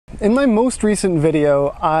In my most recent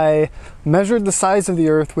video, I measured the size of the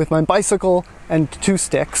Earth with my bicycle and 2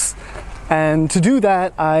 sticks. And to do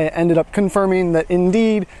that, I ended up confirming that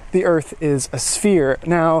indeed the Earth is a sphere.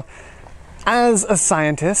 Now, as a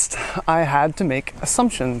scientist, I had to make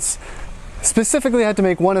assumptions. Specifically, I had to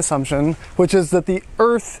make one assumption, which is that the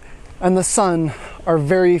Earth and the Sun are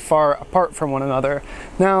very far apart from one another.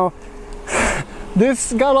 Now,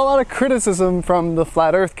 this got a lot of criticism from the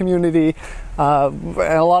flat Earth community, and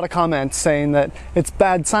a lot of comments saying that it's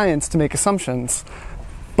bad science to make assumptions.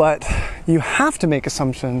 But you have to make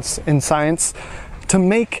assumptions in science. To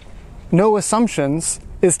make no assumptions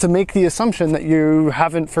is to make the assumption that you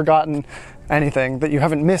haven't forgotten anything, that you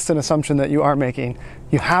haven't missed an assumption that you are making.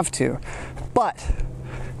 You have to. But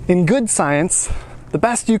in good science, the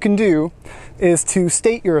best you can do is to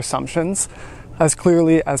state your assumptions as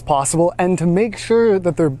clearly as possible and to make sure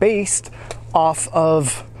that they're based off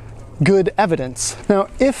of good evidence. Now,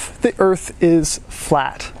 if the Earth is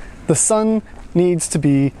flat, the Sun needs to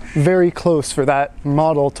be very close for that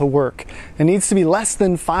model to work. It needs to be less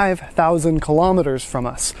than 5,000 kilometers from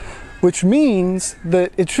us, which means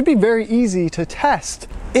that it should be very easy to test.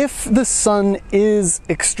 If the Sun is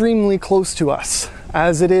extremely close to us,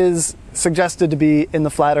 as it is suggested to be in the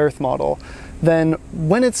flat Earth model, then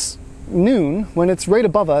when it's noon, when it's right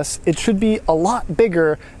above us, it should be a lot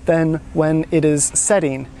bigger than when it is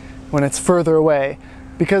setting, when it's further away,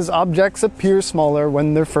 because objects appear smaller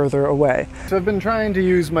when they're further away. So I've been trying to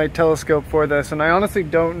use my telescope for this, and I honestly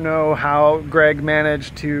don't know how Greg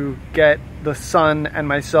managed to get the Sun and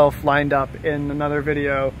myself lined up in another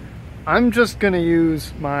video. I'm just gonna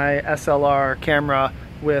use my SLR camera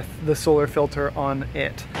with the solar filter on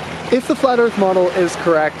it. If the flat Earth model is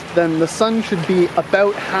correct, then the Sun should be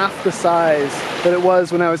about half the size that it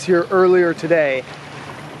was when I was here earlier today.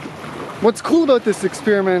 What's cool about this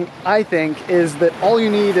experiment, I think, is that all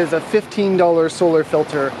you need is a $15 solar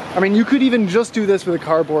filter. I mean, you could even just do this with a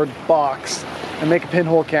cardboard box and make a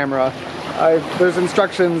pinhole camera. There's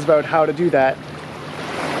instructions about how to do that.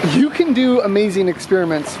 You can do amazing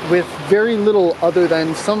experiments with very little other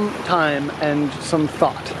than some time and some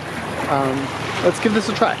thought. Let's give this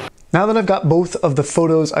a try. Now that I've got both of the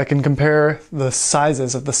photos, I can compare the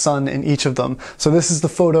sizes of the Sun in each of them. So this is the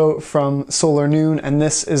photo from solar noon, and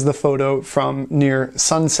this is the photo from near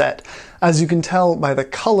sunset. As you can tell by the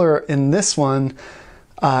color in this one,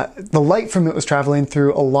 the light from it was traveling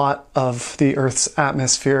through a lot of the Earth's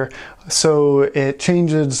atmosphere, so it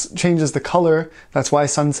changes the color. That's why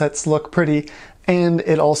sunsets look pretty. And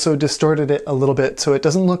it also distorted it a little bit, so it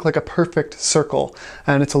doesn't look like a perfect circle,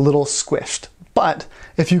 and it's a little squished. But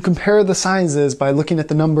if you compare the sizes by looking at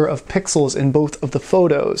the number of pixels in both of the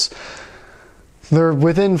photos, they're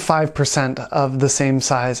within 5% of the same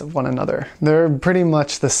size of one another. They're pretty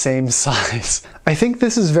much the same size. I think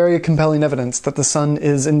this is very compelling evidence that the Sun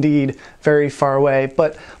is indeed very far away,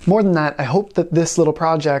 but more than that, I hope that this little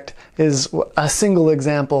project is a single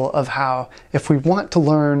example of how, if we want to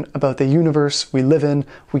learn about the universe we live in,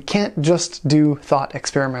 we can't just do thought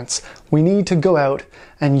experiments. We need to go out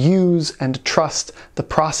and use and trust the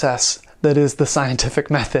process that is the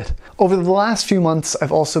scientific method. Over the last few months,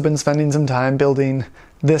 I've also been spending some time building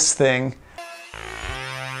this thing.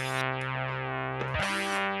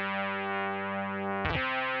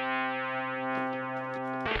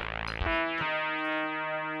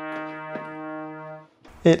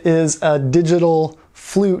 It is a digital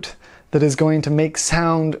flute that is going to make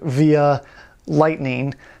sound via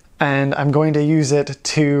lightning, and I'm going to use it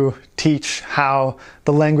to teach how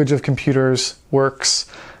the language of computers works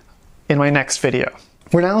in my next video.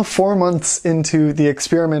 We're now 4 months into the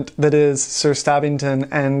experiment that is Sir Stabbington,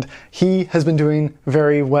 and he has been doing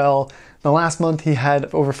very well. The last month he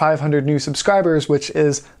had over 500 new subscribers, which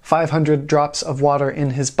is 500 drops of water in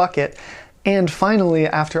his bucket. And finally,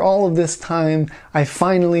 after all of this time, I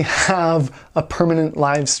finally have a permanent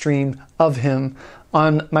live stream of him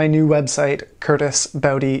on my new website,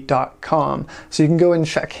 curtisbowdy.com. So you can go and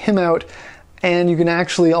check him out. And you can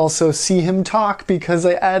actually also see him talk because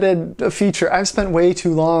I added a feature. I've spent way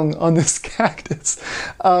too long on this cactus.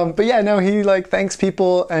 But yeah, no, he thanks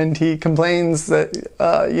people and he complains that,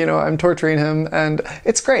 you know, I'm torturing him, and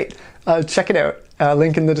it's great. Check it out.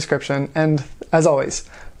 Link in the description. And as always,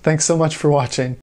 thanks so much for watching.